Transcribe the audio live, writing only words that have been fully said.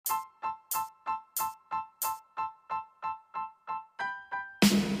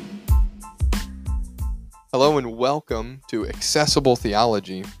Hello and welcome to Accessible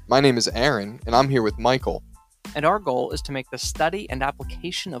Theology. My name is Aaron, and I'm here with Michael. And our goal is to make the study and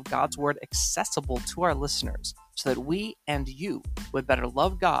application of God's Word accessible to our listeners so that we and you would better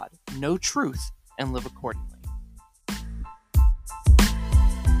love God, know truth, and live accordingly.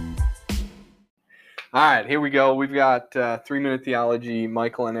 All right, here we go. We've got 3-Minute Theology,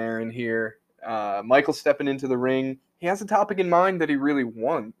 Michael and Aaron here. Michael's stepping into the ring. He has a topic in mind that he really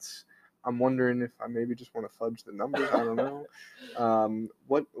wants. I'm wondering if I maybe just want to fudge the numbers. I don't know.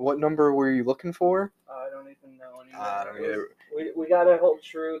 What number were you looking for? I don't even know anymore. I don't either. We gotta hold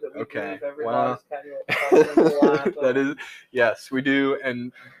true that we Okay, believe every well, law is canon. that is, yes, we do,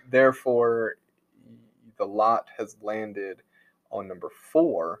 and therefore the lot has landed on number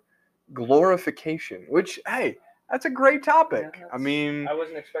 4, glorification. Which, hey, that's a great topic. Yeah, I mean, I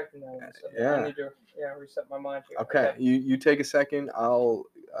wasn't expecting that one. So yeah. I need to reset my mind here. Okay, you take a second. I'll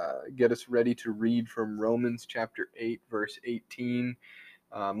get us ready to read from Romans chapter 8, verse 18.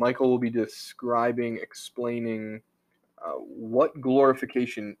 Michael will be explaining what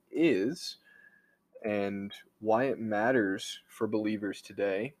glorification is and why it matters for believers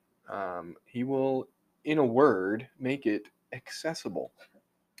today. He will, in a word, make it accessible.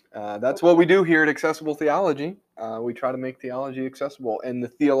 That's what we do here at Accessible Theology. We try to make theology accessible. And the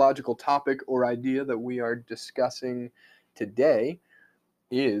theological topic or idea that we are discussing today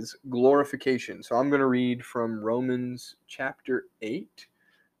is glorification. So I'm going to read from Romans chapter 8,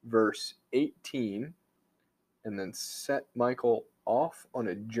 verse 18, and then set Michael off on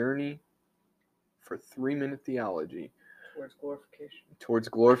a journey for 3-minute theology. Towards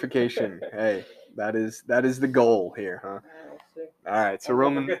glorification. Hey, that is the goal here, huh? All right, so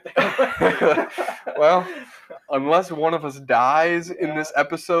Romans. Well, unless one of us dies in this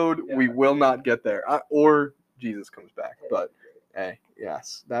episode, we will not get there, or Jesus comes back. But hey,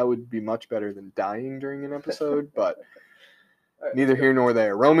 yes, that would be much better than dying during an episode. But neither here nor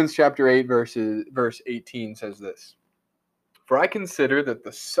there. Romans chapter 8, verse 18 says this. For I consider that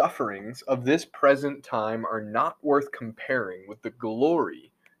the sufferings of this present time are not worth comparing with the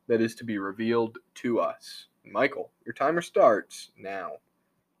glory that is to be revealed to us. Michael, your timer starts now.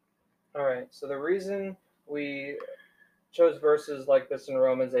 All right, so the reason we chose verses like this in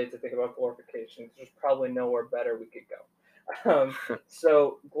Romans 8 to think about glorification, there's probably nowhere better we could go.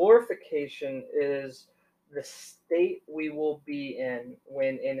 So glorification is the state we will be in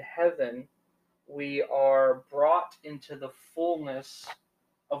when in heaven we are brought into the fullness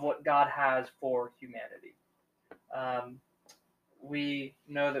of what God has for humanity. We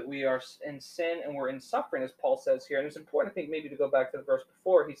know that we are in sin and we're in suffering, as Paul says here. And it's important, I think, maybe to go back to the verse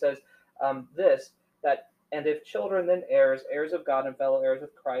before. He says and if children, then heirs, heirs of God and fellow heirs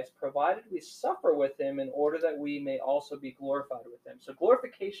of Christ, provided we suffer with him in order that we may also be glorified with him. So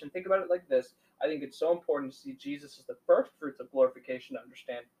glorification, think about it like this. I think it's so important to see Jesus as the first fruits of glorification to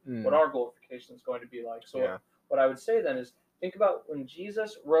understand what our glorification is going to be like. So what I would say then is, think about when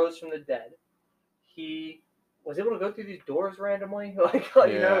Jesus rose from the dead, he was able to go through these doors randomly.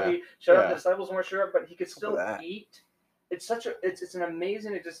 He showed up, the disciples weren't sure, but he could still eat. It's an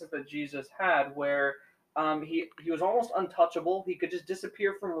amazing existence that Jesus had, where he was almost untouchable. He could just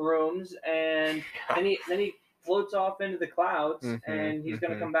disappear from rooms, and then he floats off into the clouds, and he's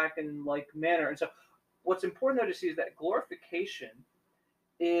going to come back in like manner. And so, what's important though to see is that glorification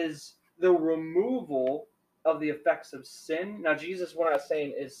is the removal of the effects of sin. Now, Jesus, we're not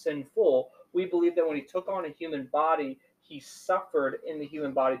saying is sinful. We believe that when he took on a human body, he suffered in the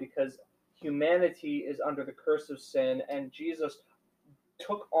human body because humanity is under the curse of sin, and Jesus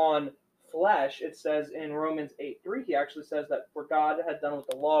took on flesh. It says in Romans 8:3, he actually says that for God had done what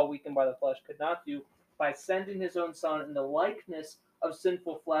the law, weakened by the flesh, could not do, by sending his own son in the likeness of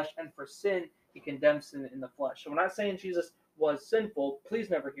sinful flesh, and for sin, he condemned sin in the flesh. So we're not saying Jesus was sinful. Please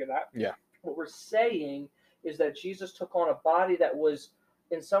never hear that. Yeah. What we're saying is that Jesus took on a body that was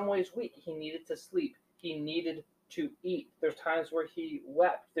in some ways weak. He needed to sleep. He needed to eat. There's times where he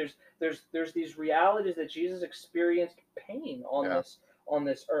wept. There's these realities that Jesus experienced pain on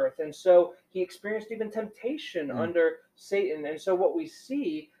this earth. And so he experienced even temptation under Satan. And so what we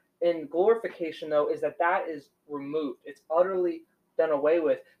see in glorification, though, is that is removed. It's utterly done away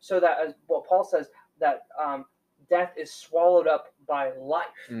with. So that, as what Paul says, that death is swallowed up by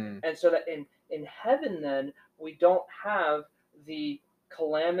life. And so that in heaven, then, we don't have the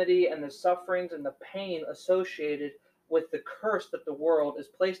calamity and the sufferings and the pain associated with the curse that the world is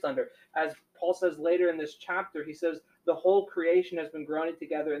placed under. As Paul says later in this chapter, he says, the whole creation has been groaning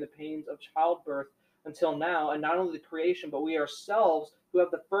together in the pains of childbirth until now, and not only the creation, but we ourselves who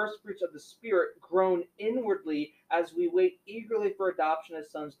have the first fruits of the Spirit groan inwardly as we wait eagerly for adoption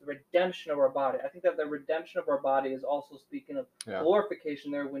as sons, the redemption of our body. I think that the redemption of our body is also speaking of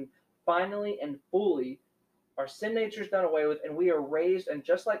glorification there, when finally and fully our sin nature is done away with, and we are raised, and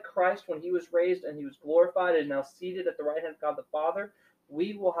just like Christ, when he was raised and he was glorified and now seated at the right hand of God the Father,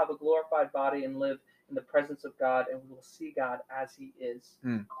 we will have a glorified body and live in the presence of God, and we will see God as he is.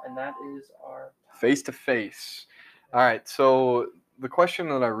 And that is our face to face. All right, so the question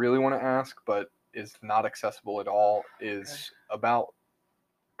that I really want to ask, but is not accessible at all, is about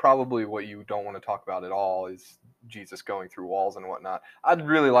probably what you don't want to talk about at all, is Jesus going through walls and whatnot. I'd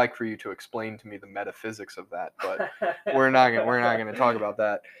really like for you to explain to me the metaphysics of that, but we're not gonna talk about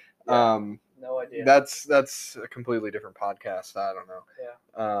that. Yeah, no idea. That's a completely different podcast. I don't know.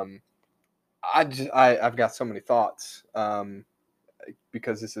 Yeah. I've got so many thoughts.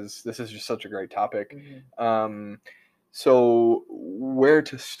 Because this is just such a great topic. So where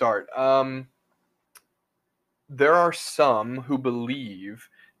to start? There are some who believe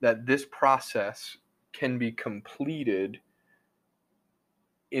that this process can be completed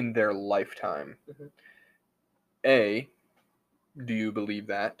in their lifetime. A, do you believe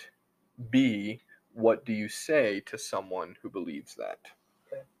that? B, what do you say to someone who believes that?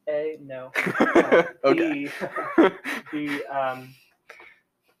 A, no. Okay. B,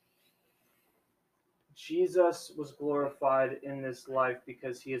 Jesus was glorified in this life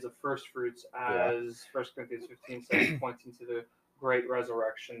because he is a first fruits, as 1 Corinthians 15 says, pointing to the great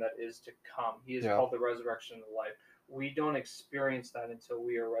resurrection that is to come. He is called the resurrection of life. We don't experience that until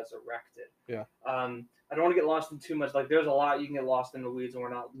we are resurrected. I don't want to get lost in too much. Like, there's a lot you can get lost in the weeds, and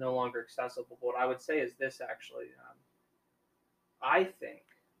we're no longer accessible. But what I would say is this, actually. I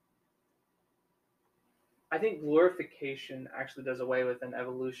think glorification actually does away with an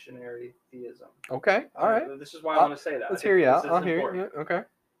evolutionary theism. Okay, all right. This is why I want to say that. Let's hear you out. I'll hear you. Okay.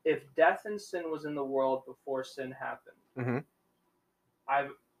 If death and sin was in the world before sin happened,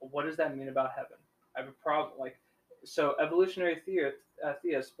 what does that mean about heaven? I have a problem. So evolutionary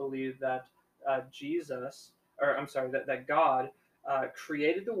theists believe that that God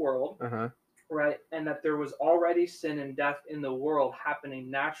created the world, right, and that there was already sin and death in the world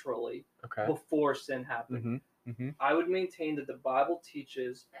happening naturally before sin happened. I would maintain that the Bible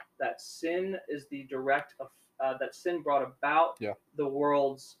teaches that sin is the direct that sin brought about the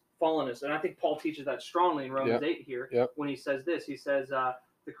world's fallenness, and I think Paul teaches that strongly in Romans 8 here when he says this. He says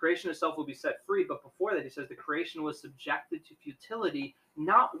the creation itself will be set free, but before that he says the creation was subjected to futility,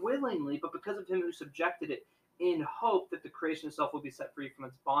 not willingly, but because of him who subjected it, in hope that the creation itself will be set free from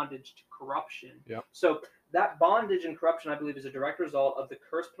its bondage to corruption. So that bondage and corruption, I believe, is a direct result of the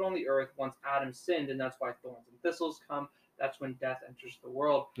curse put on the earth once Adam sinned, and that's why thorns and thistles come. That's when death enters the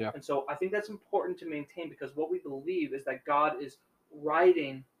world. And so I think that's important to maintain, because what we believe is that God is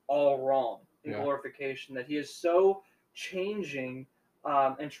righting all wrong in glorification, that he is so changing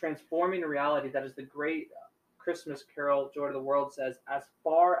and transforming reality. That is the great Christmas carol, Joy to the World, says, as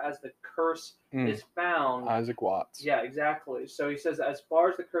far as the curse is found. Isaac Watts. Yeah, exactly. So he says, as far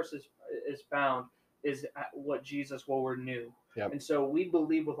as the curse is found, is what Jesus will renew. And so we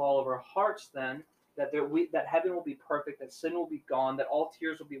believe with all of our hearts then that that heaven will be perfect, that sin will be gone, that all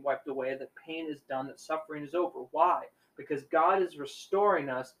tears will be wiped away, that pain is done, that suffering is over. Why? Because God is restoring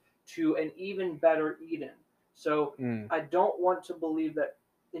us to an even better Eden. So I don't want to believe that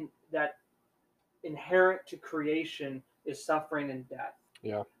that inherent to creation is suffering and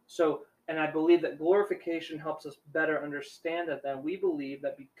death. So, and I believe that glorification helps us better understand that. Then we believe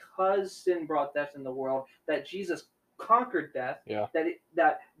that because sin brought death in the world, that Jesus conquered death,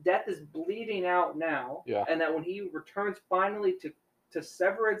 that death is bleeding out now, and that when he returns finally to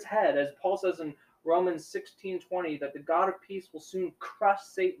sever its head, as Paul says in Romans 16:20, that the God of peace will soon crush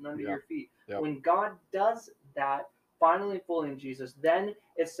Satan under your feet. When God does that, finally and fully in Jesus, then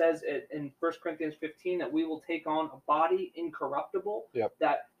it says in 1 Corinthians 15 that we will take on a body incorruptible,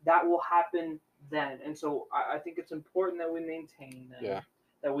 that will happen then. And so I think it's important that we maintain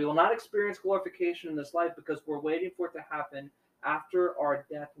that we will not experience glorification in this life, because we're waiting for it to happen after our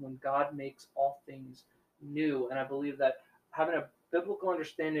death, when God makes all things new. And I believe that having a biblical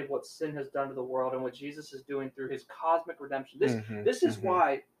understanding of what sin has done to the world and what Jesus is doing through his cosmic redemption, this is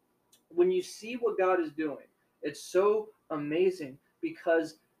why when you see what God is doing, it's so amazing,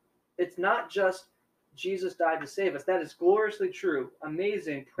 because it's not just Jesus died to save us. That is gloriously true.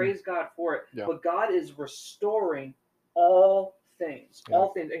 Amazing. Praise God for it. But God is restoring all things.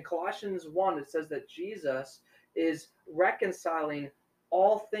 All things. In Colossians 1, it says that Jesus is reconciling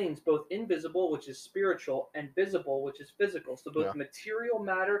all things, both invisible, which is spiritual, and visible, which is physical. So both Yeah. material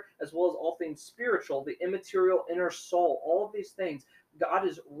matter as well as all things spiritual, the immaterial inner soul, all of these things, God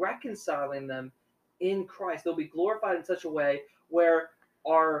is reconciling them in Christ. They'll be glorified in such a way where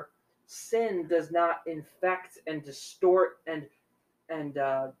our sin does not infect and distort and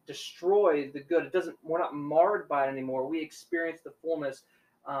destroy the good. It doesn't. We're not marred by it anymore. We experience the fullness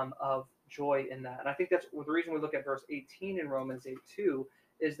of joy in that. And I think that's the reason we look at verse 18 in Romans 8:2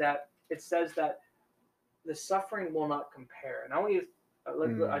 is that it says that the suffering will not compare. And I want you.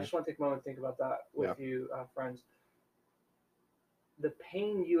 I just want to take a moment to think about that with you, friends. The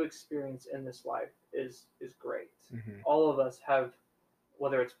pain you experience in this life is great. Mm-hmm. All of us have,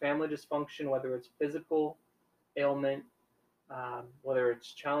 whether it's family dysfunction, whether it's physical ailment, whether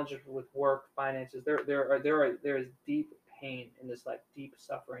it's challenges with work, finances, there is deep pain in this life, deep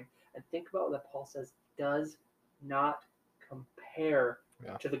suffering. And think about what Paul says does not compare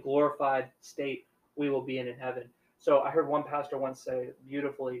to the glorified state we will be in heaven. So I heard one pastor once say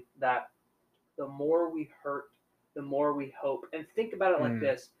beautifully that the more we hurt, the more we hope. And think about it like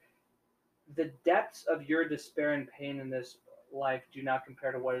this: the depths of your despair and pain in this life do not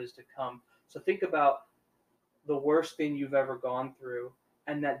compare to what is to come. So think about the worst thing you've ever gone through,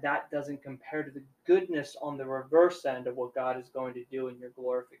 and that doesn't compare to the goodness on the reverse end of what God is going to do in your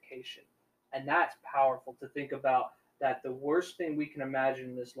glorification. And that's powerful to think about, that the worst thing we can imagine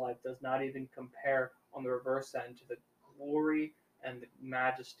in this life does not even compare on the reverse end to the glory and the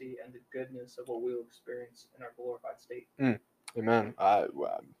majesty and the goodness of what we will experience in our glorified state. Amen.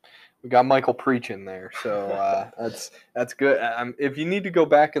 We got Michael preaching there, so that's good. If you need to go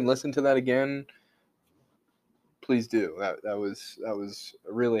back and listen to that again, please do. That was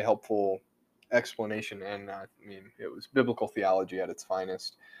a really helpful explanation, and I mean, it was biblical theology at its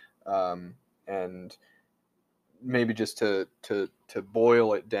finest. And maybe just to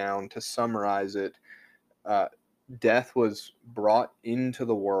boil it down, to summarize it, death was brought into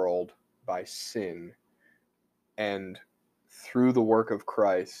the world by sin, and through the work of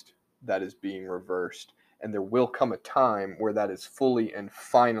Christ, that is being reversed. And there will come a time where that is fully and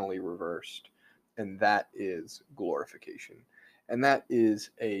finally reversed, and that is glorification. And that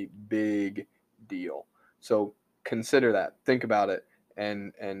is a big deal. So consider that, think about it,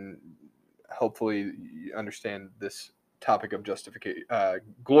 and hopefully you understand this topic of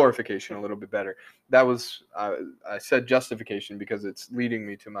glorification a little bit better. That was I said justification because it's leading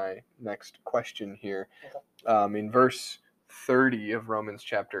me to my next question here. In verse 30 of Romans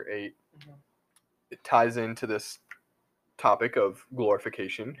chapter 8, it ties into this topic of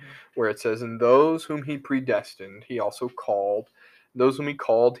glorification, where it says, "And those whom he predestined, he also called. Those whom he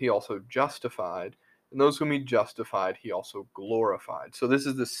called, he also justified. And those whom he justified, he also glorified." So this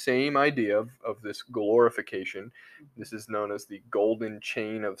is the same idea of this glorification. This is known as the golden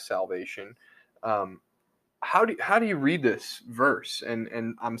chain of salvation. How do you read this verse?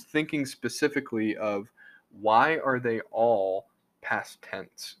 And I'm thinking specifically of, why are they all past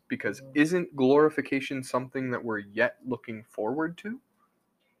tense? Because isn't glorification something that we're yet looking forward to?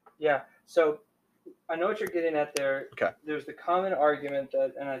 Yeah. So I know what you're getting at there. Okay. There's the common argument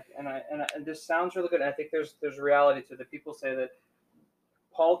that, and this sounds really good. And I think there's reality to it. That people say that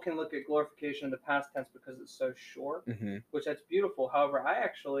Paul can look at glorification in the past tense because it's so short, which that's beautiful. However, I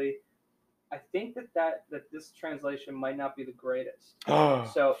think that this translation might not be the greatest.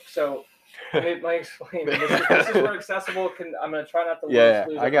 So let me explain. This is where accessible can. I'm going to try not to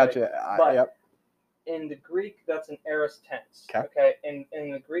lose I got you. But in the Greek, that's an aorist tense. Okay.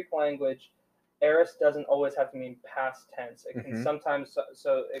 In the Greek language, aorist doesn't always have to mean past tense. It can sometimes,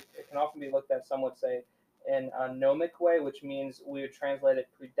 so it can often be looked at, some would say, in a gnomic way, which means we would translate it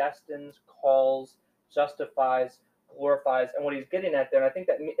predestines, calls, justifies, glorifies. And what he's getting at there, and I think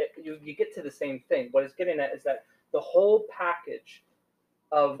that you get to the same thing. What he's getting at is that the whole package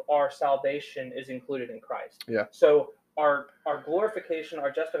of our salvation is included in Christ. Yeah. So our glorification,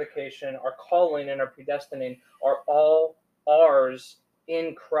 our justification, our calling, and our predestining are all ours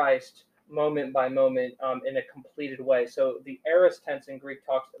in Christ, moment by moment, in a completed way. So the aorist tense in Greek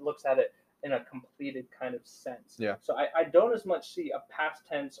looks at it in a completed kind of sense. Yeah. So I don't as much see a past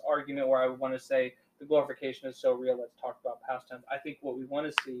tense argument where I would want to say the glorification is so real, let's talk about past tense. I think what we want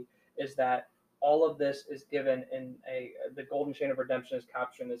to see is that all of this is given in the golden chain of redemption is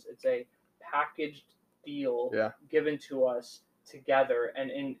captured in this. It's a packaged deal given to us together,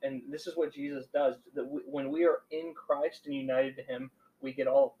 and this is what Jesus does. When we are in Christ and united to him, we get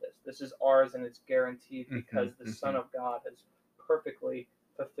all of this. This is ours, and it's guaranteed because the Son of God has perfectly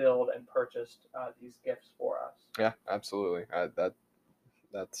fulfilled and purchased these gifts for us. Yeah, absolutely.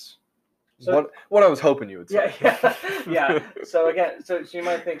 That's So what I was hoping you would say. yeah. So again, so you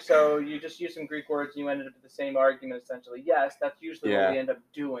might think, so you just use some Greek words and you ended up with the same argument essentially. Yes, that's usually what we end up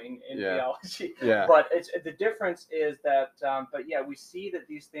doing in theology. Yeah. But the difference is that, but yeah, we see that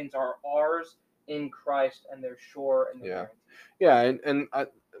these things are ours in Christ and they're sure and they're guaranteed. Yeah, and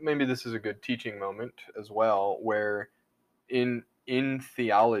maybe this is a good teaching moment as well, where in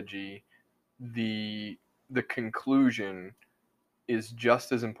theology, the conclusion is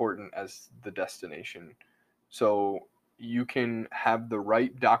just as important as the destination. So you can have the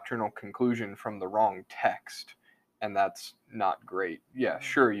right doctrinal conclusion from the wrong text, and that's not great. Yeah,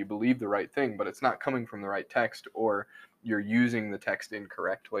 sure, you believe the right thing, but it's not coming from the right text, or you're using the text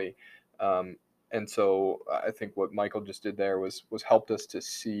incorrectly. And so I think what Michael just did there was helped us to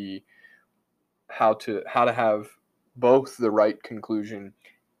see how to have both the right conclusion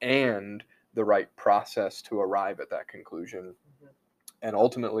and the right process to arrive at that conclusion. And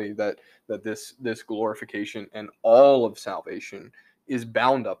ultimately that this glorification and all of salvation is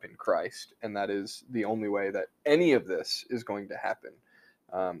bound up in Christ, and that is the only way that any of this is going to happen.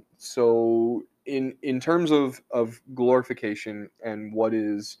 So in terms of glorification and what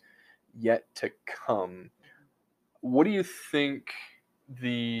is yet to come, what do you think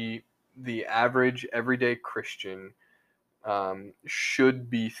the average everyday Christian should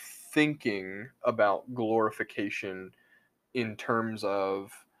be thinking about glorification in terms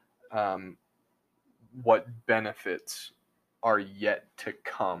of what benefits are yet to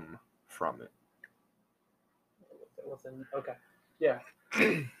come from it? Okay, yeah.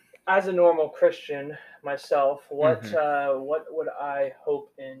 As a normal Christian myself, what would I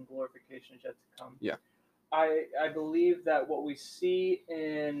hope in glorification is yet to come? Yeah. I believe that what we see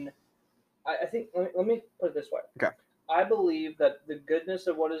in, I think, let me put it this way. Okay. I believe that the goodness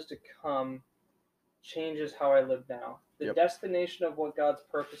of what is to come changes how I live now. The destination of what God's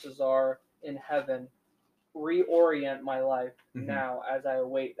purposes are in heaven reorient my life now as I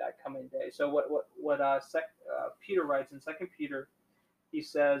await that coming day. So what Peter writes in 2 Peter, he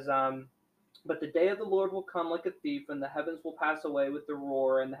says, but the day of the Lord will come like a thief, and the heavens will pass away with the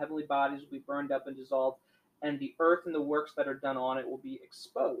roar, and the heavenly bodies will be burned up and dissolved, and the earth and the works that are done on it will be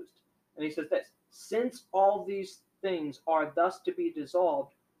exposed. And he says this, since all these things are thus to be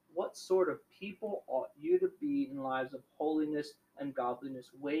dissolved, what sort of people ought you to be in lives of holiness and godliness,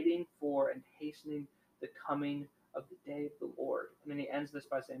 waiting for and hastening the coming of the day of the Lord? And then he ends this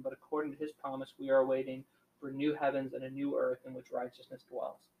by saying, but according to his promise, we are waiting for new heavens and a new earth in which righteousness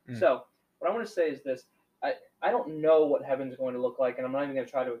dwells. So what I want to say is this. I don't know what heaven's going to look like, and I'm not even going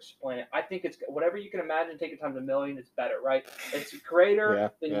to try to explain it. I think it's whatever you can imagine, take it times a million, it's better, right? It's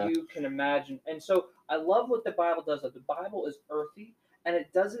greater than you can imagine. And so I love what the Bible does. The Bible is earthy, and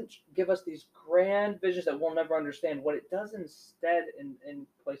it doesn't give us these grand visions that we'll never understand. What it does instead in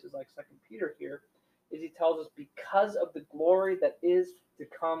places like 2 Peter here is he tells us, because of the glory that is to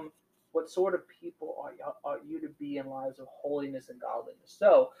come, what sort of people ought you to be in lives of holiness and godliness?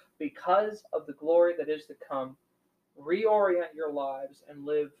 So, because of the glory that is to come, reorient your lives and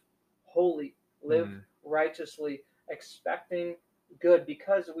live holy, live righteously, expecting good.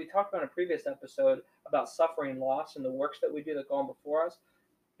 Because we talked about in a previous episode about suffering loss and the works that we do that go on before us.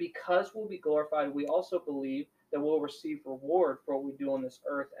 Because we'll be glorified, we also believe that we'll receive reward for what we do on this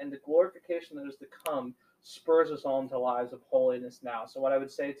earth, and the glorification that is to come spurs us on to lives of holiness now. So what I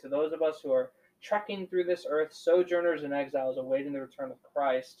would say to those of us who are trekking through this earth, sojourners and exiles, awaiting the return of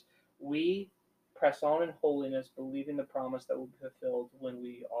Christ, we press on in holiness, believing the promise that will be fulfilled when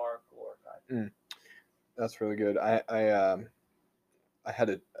we are glorified. That's really good. I had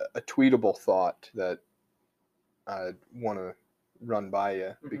a tweetable thought that I want to run by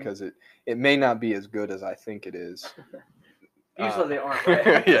you because it may not be as good as I think it is. Usually they aren't,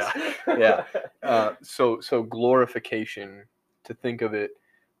 right? yeah. So glorification, to think of it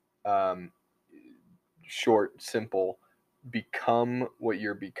short, simple, become what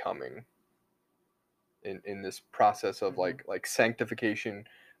you're becoming in this process of like sanctification,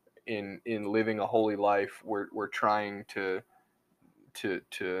 in living a holy life. We're trying to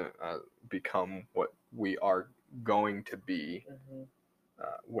become what we are going to be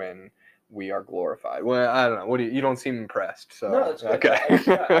when we are glorified. Well, I don't know. You don't seem impressed. So no, that's good. Okay.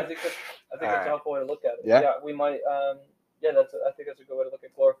 I think that's a helpful way to look at it. Yeah. We might. I think that's a good way to look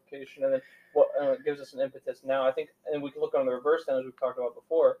at glorification, and then what gives us an impetus now. I think, and we can look on the reverse then, as we've talked about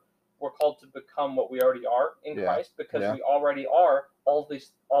before. We're called to become what we already are in Christ, because we already are all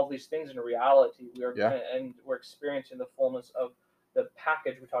these things in reality. We are, and we're experiencing the fullness of the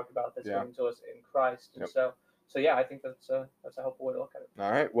package we talked about that's given to us in Christ. And so yeah, I think that's a helpful way to look at it.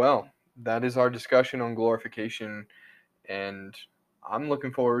 All right. Well, that is our discussion on glorification, and I'm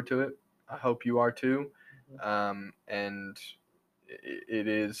looking forward to it. I hope you are too. Mhm. And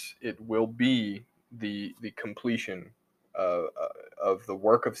it will be the completion of the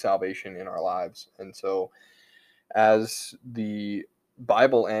work of salvation in our lives. And so, as the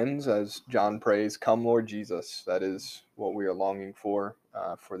Bible ends, as John prays, "Come, Lord Jesus," that is what we are longing for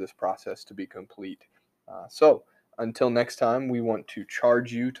this process to be complete. So, until next time, we want to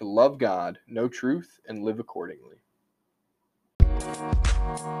charge you to love God, know truth, and live accordingly.